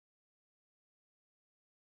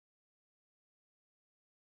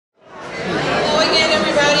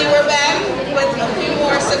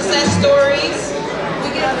success stories.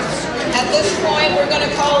 At this point, we're going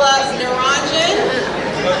to call up Niranjan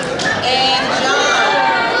and John.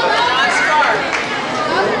 John Spark.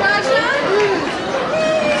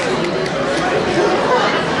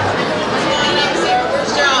 Come on up, Sarah.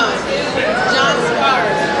 Where's John? John Spark.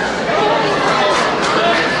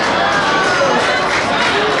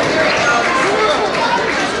 Here he comes.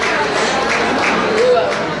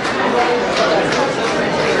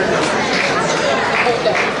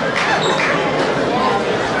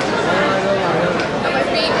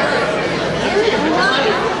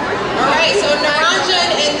 Alright, so Niranjan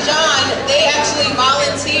and John, they actually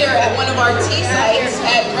volunteer at one of our tea sites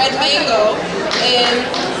at Red Mango in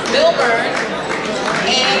Milburn.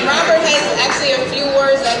 And Robert has actually a few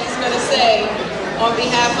words that he's going to say on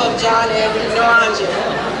behalf of John and Niranjan.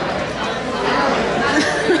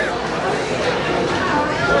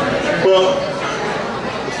 Well,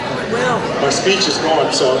 my speech is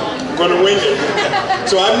gone, so I'm going to wing it.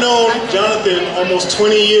 So I've known Jonathan almost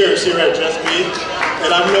 20 years here at JESPY,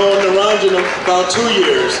 and I've known Niranjan about 2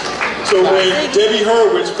 years. So when Debbie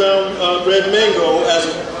Hurwitz found Red Mango as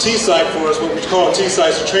a tea site for us, what we call tea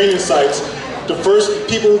sites or training sites, the first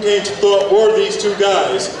people who came to thought were these two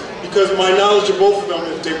guys, because of my knowledge of both of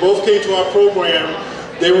them. They both came to our program.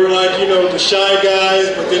 They were like, you know, the shy guys,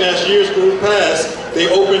 but then as years grew past, they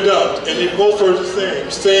opened up, and they both were the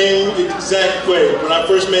same exact way. When I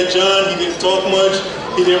first met John, he didn't talk much,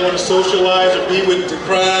 he didn't want to socialize or be with the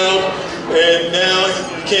crowd, and now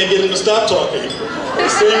you can't get him to stop talking. The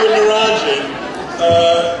same with Niranjan.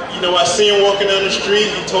 You know, I see him walking down the street,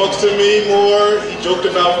 he talks to me more, he joked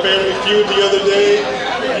about Family Feud the other day.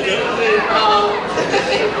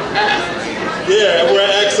 Yeah, we're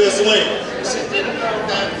at Access Link.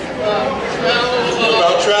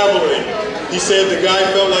 About traveling. He said the guy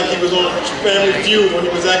felt like he was on Family Feud when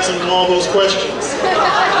he was asking him all those questions.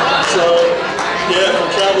 So, yeah, from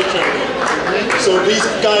travel training. So these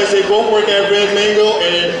guys, they both work at Red Mango,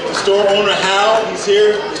 and the store owner, Hal, he's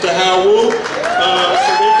here, Mr. Hal Wu.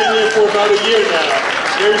 So they've been here for about a year now.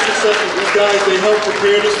 Very successful. These guys, they help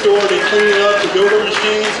prepare the store, they clean it up, the yogurt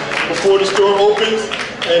machines before the store opens,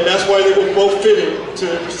 and that's why they were both fitted to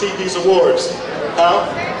receive these awards. Hal?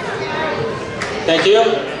 Thank you.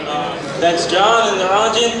 Thanks, John and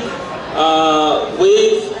Niranjan.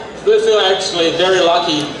 We feel actually very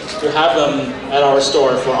lucky to have them at our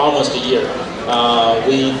store for almost a year.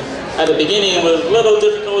 At the beginning, it was a little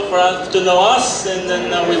difficult for us to know us, and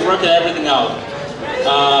then we worked everything out.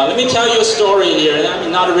 Let me tell you a story here, and I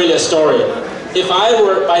mean, not really a story. If I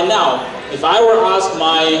were asked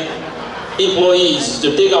my employees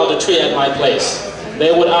to dig out the tree at my place,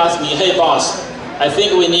 they would ask me, hey boss, I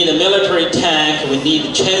think we need a military tank, we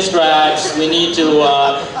need chain straps, we need to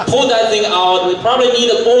pull that thing out, we probably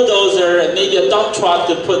need a bulldozer and maybe a dump truck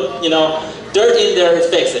to put, you know, dirt in there and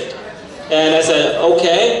fix it. And I said,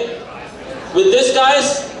 okay, with this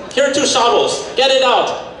guys, here are 2 shovels, get it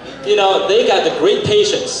out. You know, they got the great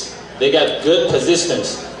patience, they got good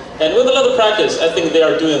persistence. And with a little practice, I think they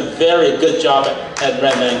are doing a very good job at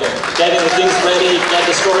Red Mango. Getting the things ready, get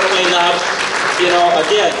the store cleaned up. You know,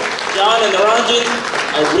 again, John and Niranjan,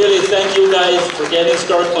 I really thank you guys for getting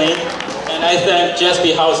store clean. And I thank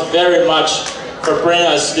JESPY House very much for bringing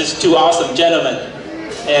us these 2 awesome gentlemen.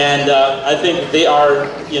 And I think they are,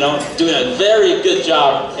 you know, doing a very good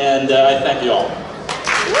job. And I thank you all.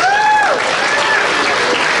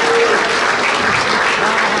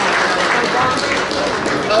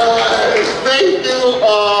 Thank you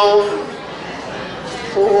all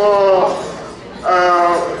for,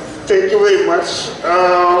 thank you very much.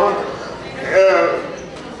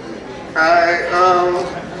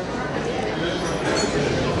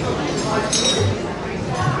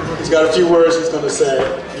 He's got a few words he's going to say.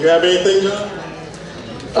 You have anything, John?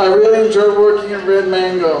 I really enjoy working at Red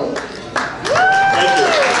Mango. Thank you.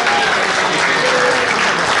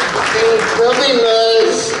 It's really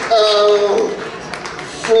nice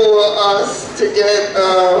for us to get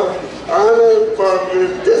honored for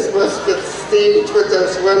this much prestige with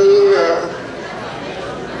us 1 year.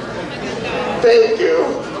 Thank you.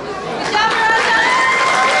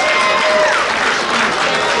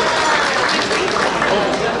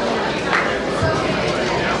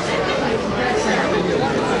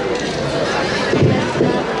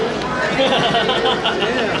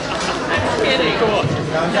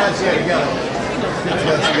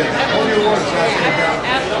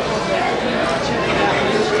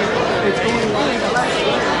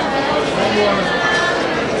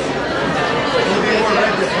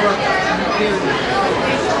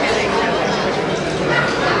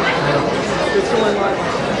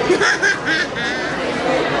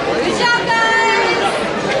 Good job,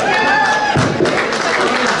 guys!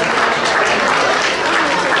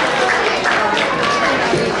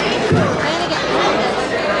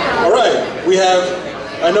 we have,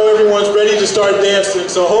 I know everyone's ready to start dancing,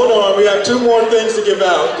 so hold on, we have 2 more things to give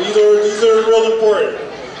out. These are real important.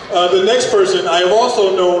 The next person I have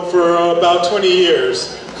also known for about 20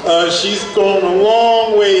 years. She's gone a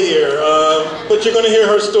long way here, but you're going to hear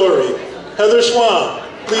her story. Heather Schwam,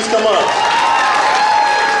 please come up.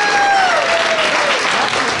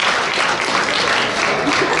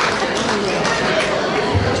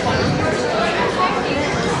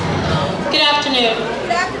 Good afternoon.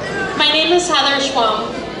 My name is Heather Schwam.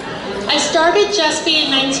 I started JESPY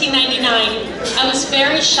in 1999. I was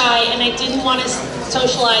very shy and I didn't want to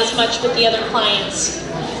socialize much with the other clients.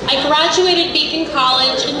 I graduated Beacon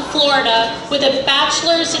College in Florida with a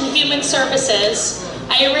bachelor's in human services.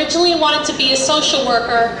 I originally wanted to be a social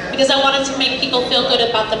worker because I wanted to make people feel good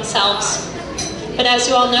about themselves. But as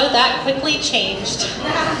you all know, that quickly changed.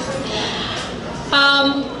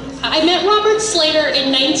 I met Robert Slater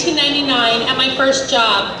in 1999 at my first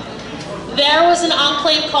job. There was an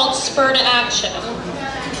enclave called Spur to Action.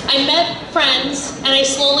 I met friends, and I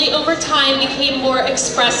slowly over time became more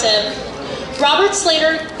expressive. Robert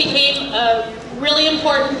Slater became a really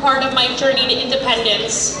important part of my journey to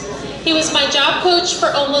independence. He was my job coach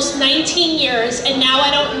for almost 19 years, and now I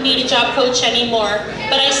don't need a job coach anymore.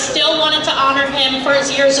 But I still wanted to honor him for his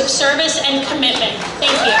years of service and commitment.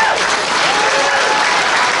 Thank you.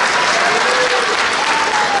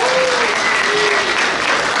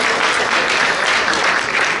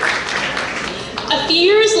 A few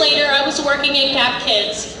years later, I was working at Gap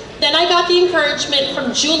Kids. Then I got the encouragement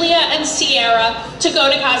from Julia and Sierra to go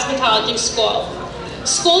to cosmetology school.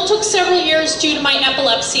 School took several years due to my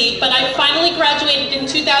epilepsy, but I finally graduated in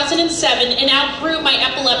 2007 and outgrew my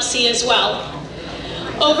epilepsy as well.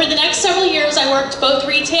 Over the next several years, I worked both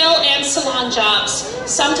retail and salon jobs,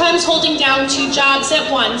 sometimes holding down 2 jobs at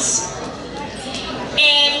once.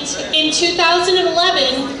 And in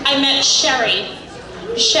 2011, I met Sherry.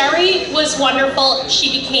 Sherry was wonderful.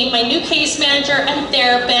 She became my new case manager and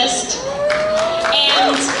therapist.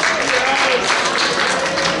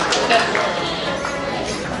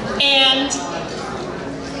 And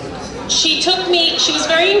she took me, she was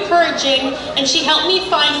very encouraging, and she helped me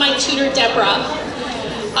find my tutor, Deborah,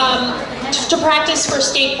 to practice for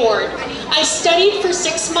state board. I studied for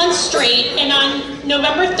 6 months straight, and on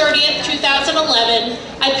November 30th, 2011,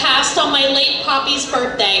 I passed on my late Poppy's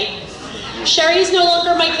birthday. Sherry is no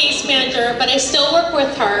longer my case manager, but I still work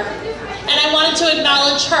with her, and I wanted to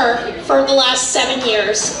acknowledge her for the last 7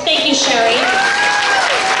 years. Thank you, Sherry.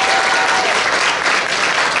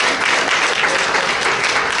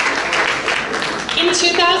 In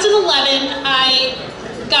 2011, I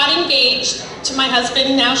got engaged to my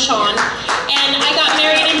husband, now Sean, and I got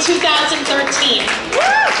married in 2013.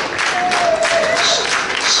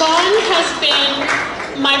 Sean has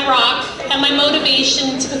been my rock and my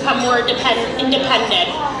motivation to become more independent.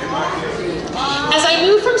 As I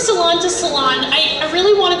moved from salon to salon, I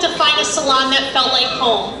really wanted to find a salon that felt like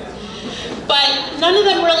home, but none of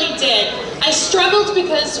them really did. I struggled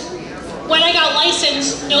because when I got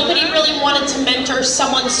licensed, nobody really wanted to mentor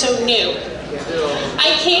someone so new.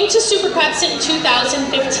 I came to Supercuts in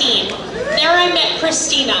 2015. There I met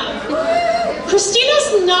Christina.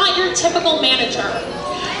 Christina's not your typical manager.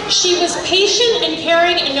 She was patient and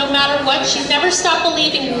caring, and no matter what, she never stopped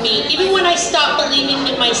believing in me, even when I stopped believing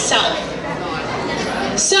in myself.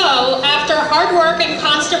 So, after hard work and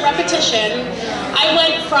constant repetition, I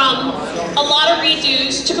went from a lot of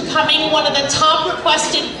redos to becoming one of the top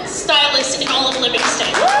requested stylists in all of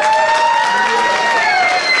Livingston.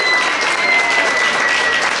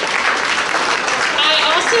 I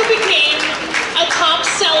also became a top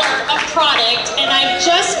seller of product, and I've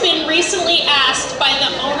just been recently asked by the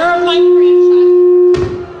owner of my franchise.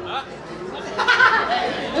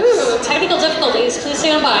 Ooh, technical difficulties, please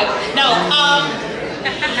stand by. No,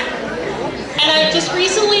 and I've just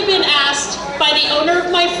recently been asked by the owner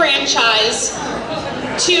of my franchise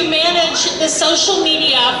to manage the social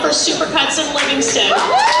media for Supercuts in Livingston.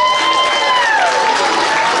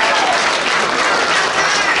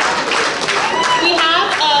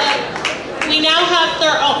 We now have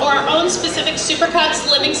our own specific Supercuts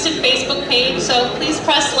Livingston Facebook page, so please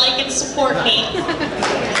press like and support me.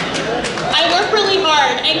 I work really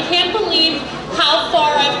hard and can't believe how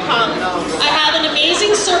far I've come. I have an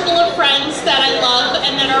amazing circle of friends that I love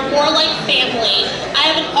and that are more like family. I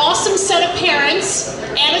have an awesome set of parents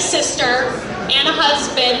and a sister and a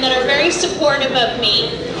husband that are very supportive of me.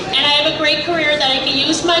 And I have a great career that I can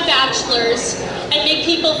use my bachelor's and make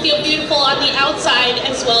people feel beautiful on the outside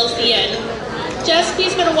as well as the in.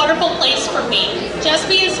 JESPY's been a wonderful place for me.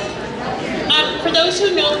 JESPY is, for those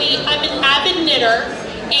who know me, I'm an avid knitter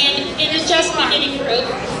and in a JESPY knitting group.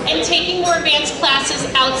 and taking more advanced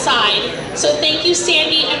classes outside. So thank you,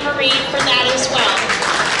 Sandy and Marie, for that as well.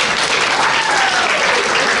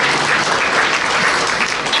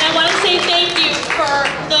 And I want to say thank you for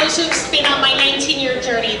those who've been on my 19-year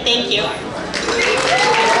journey. Thank you.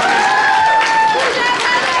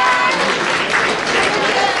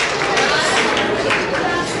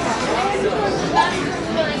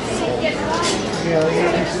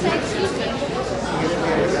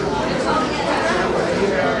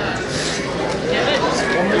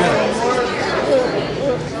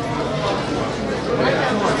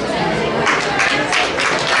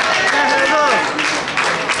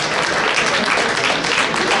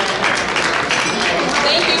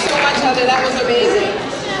 Thank you so much, Heather. That was amazing.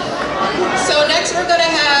 So next we're going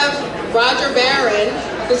to have Roger Barron,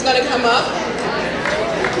 who's going to come up.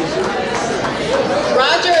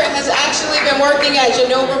 Roger has actually been working at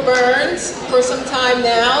Genova Burns for some time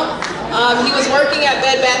now. He was working at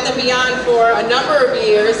Bed Bath & Beyond for a number of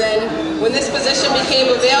years, and when this position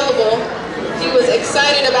became available, he was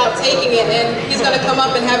excited about taking it, and he's going to come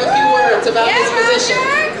up and have a few words about his position.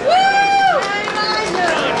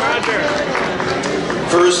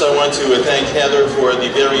 First, I want to thank Heather for the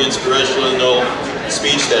very inspirational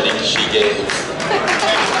speech that she gave.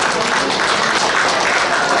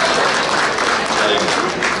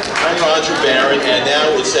 I'm Roger Barron, and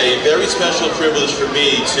now it's a very special privilege for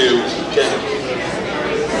me to get...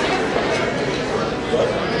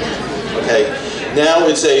 Now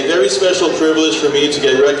it's a very special privilege for me to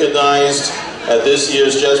get recognized at this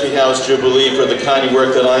year's JESPY House Jubilee for the kind of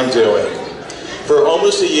work that I'm doing. For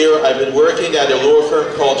almost a year, I've been working at a law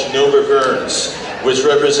firm called Genova Burns, which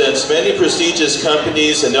represents many prestigious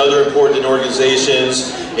companies and other important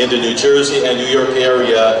organizations in the New Jersey and New York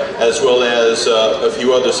area, as well as a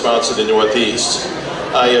few other spots in the Northeast.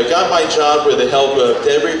 I got my job with the help of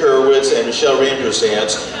Debbie Hurwitz and Michelle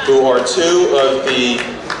Rangersant, who are two of the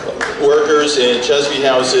workers in JESPY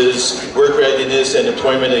House's Work Readiness and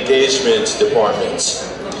Employment Engagement departments.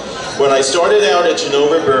 When I started out at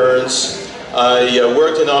Genova Burns, I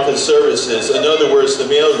worked in office services, in other words, the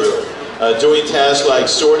mailroom, doing tasks like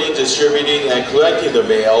sorting, distributing, and collecting the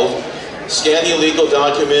mail, scanning legal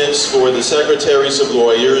documents for the secretaries of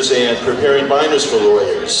lawyers, and preparing binders for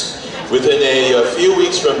lawyers. Within a few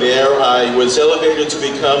weeks from there, I was elevated to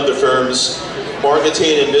become the firm's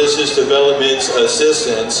marketing and business development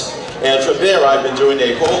assistant, and from there I've been doing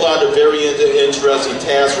a whole lot of very interesting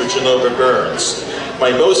tasks for Genova Burns.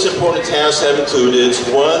 My most important tasks have included,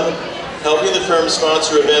 1, helping the firm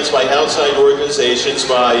sponsor events by outside organizations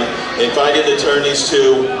by inviting attorneys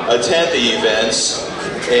to attend the events,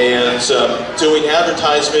 and doing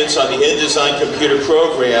advertisements on the InDesign computer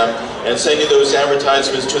program and sending those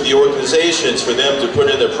advertisements to the organizations for them to put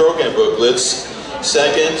in their program booklets.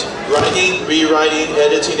 2nd, writing, rewriting,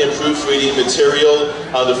 editing, and proofreading material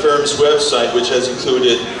on the firm's website, which has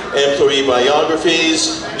included employee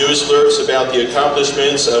biographies, news blurbs about the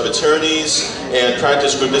accomplishments of attorneys, and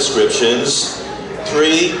practice group descriptions.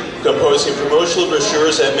 3, composing promotional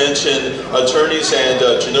brochures that mention attorneys and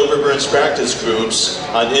Genova Burns practice groups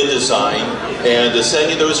on InDesign, and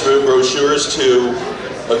sending those brochures to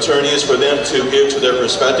attorneys for them to give to their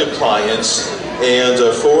prospective clients. And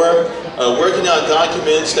 4, working on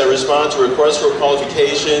documents that respond to requests for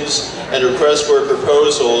qualifications and requests for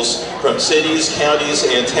proposals from cities, counties,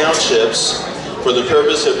 and townships for the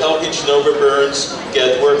purpose of helping Genova Burns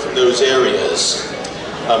get work from those areas.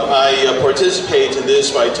 I participate in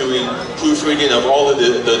this by doing proofreading of all of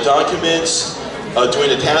the documents,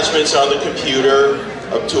 doing attachments on the computer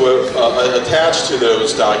attached to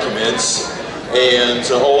those documents, and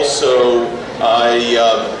also I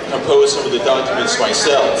compose some of the documents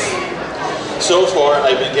myself. So far,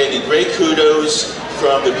 I've been getting great kudos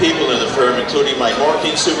from the people in the firm, including my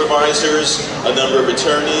marketing supervisors, a number of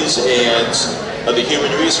attorneys, and the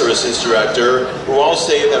Human Resources Director, who all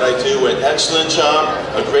say that I do an excellent job,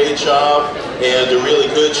 a great job, and a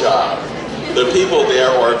really good job. The people there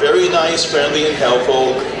are very nice, friendly, and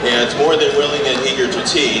helpful, and more than willing and eager to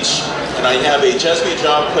teach. And I have a JESPY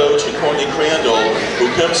job coach, Courtney Crandall, who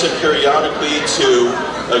comes in periodically to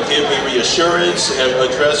give me reassurance and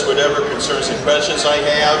address whatever concerns and questions I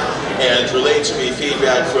have, and relate to me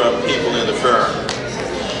feedback from people in the firm.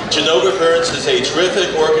 Genova Burns is a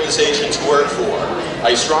terrific organization to work for.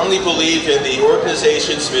 I strongly believe in the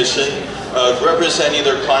organization's mission of representing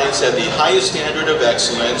their clients at the highest standard of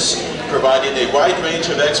excellence, providing a wide range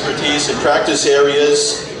of expertise in practice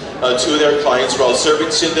areas to their clients while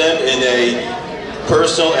servicing them in a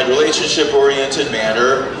personal and relationship-oriented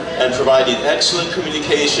manner, and providing excellent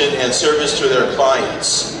communication and service to their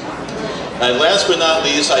clients. And last but not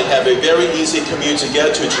least, I have a very easy commute to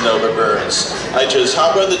get to Genova Burns. I just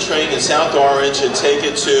hop on the train in South Orange and take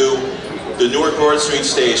it to the Newark Broad Street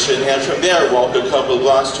station, and from there walk a couple of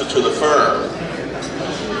blocks to the firm.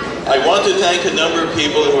 I want to thank a number of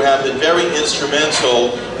people who have been very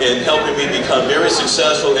instrumental in helping me become very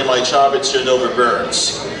successful in my job at Genova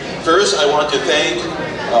Burns. First, I want to thank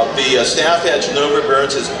the staff at Genova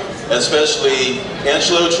Burns, especially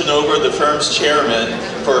Angelo Genova, the firm's chairman,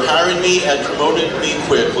 for hiring me and promoting me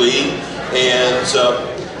quickly and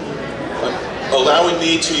allowing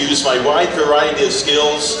me to use my wide variety of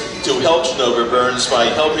skills to help Genova Burns by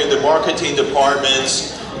helping the marketing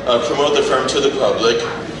departments promote the firm to the public.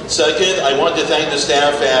 Second, I want to thank the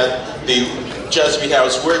staff at the JESPY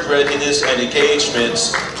House Work Readiness and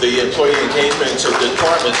Engagements, the employee engagements of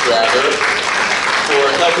departments rather, for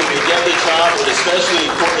helping me get the job, and especially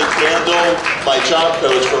Courtney Crandall, my job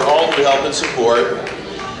coach, for all the help and support.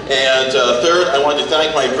 And third, I want to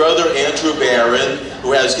thank my brother Andrew Barron,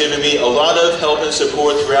 who has given me a lot of help and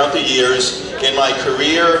support throughout the years in my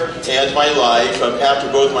career and my life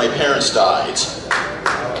after both my parents died.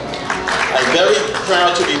 I'm very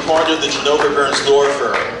proud to be part of the Genova Burns law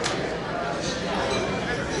firm.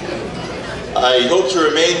 I hope to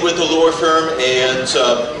remain with the law firm and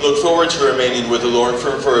look forward to remaining with the law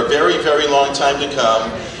firm for a very, very long time to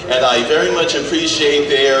come. And I very much appreciate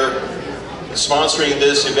their sponsoring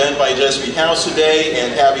this event by JESPY House today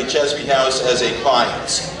and having JESPY House as a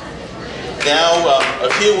client. Now, a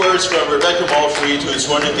few words from Rebecca Malfried, who's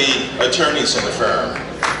one of the attorneys in the firm.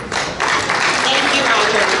 Thank you,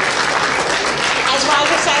 Roger. As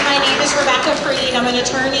Roger said, my name is Rebecca Freed. I'm an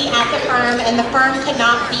attorney at the firm, and the firm could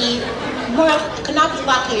not be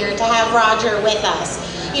luckier to have Roger with us.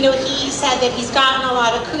 You know, he said that he's gotten a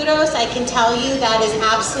lot of kudos. I can tell you that is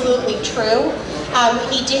absolutely true.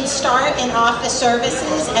 He did start in office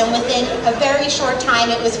services, and within a very short time,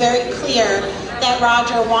 it was very clear that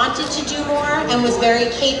Roger wanted to do more and was very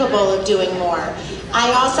capable of doing more.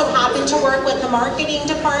 I also happen to work with the marketing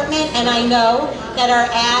department, and I know that our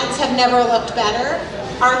ads have never looked better.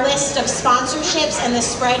 Our list of sponsorships and the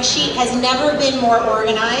spreadsheet has never been more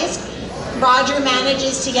organized. Roger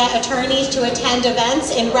manages to get attorneys to attend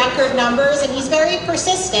events in record numbers, and he's very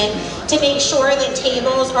persistent to make sure that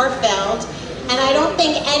tables are filled. And I don't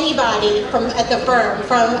think anybody at the firm,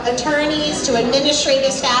 from attorneys to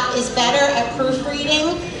administrative staff, is better at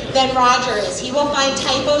proofreading than Roger is. He will find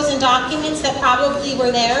typos in documents that probably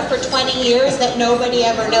were there for 20 years that nobody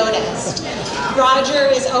ever noticed. Roger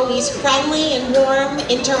is always friendly and warm,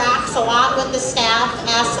 interacts a lot with the staff,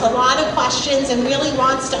 asks a lot of questions, and really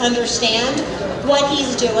wants to understand what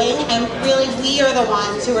he's doing. And really, we are the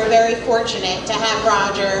ones who are very fortunate to have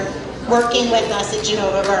Roger working with us at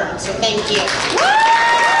Genova Burns. So thank you.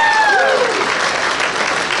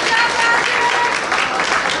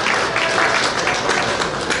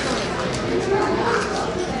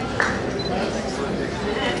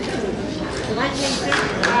 Can I take this?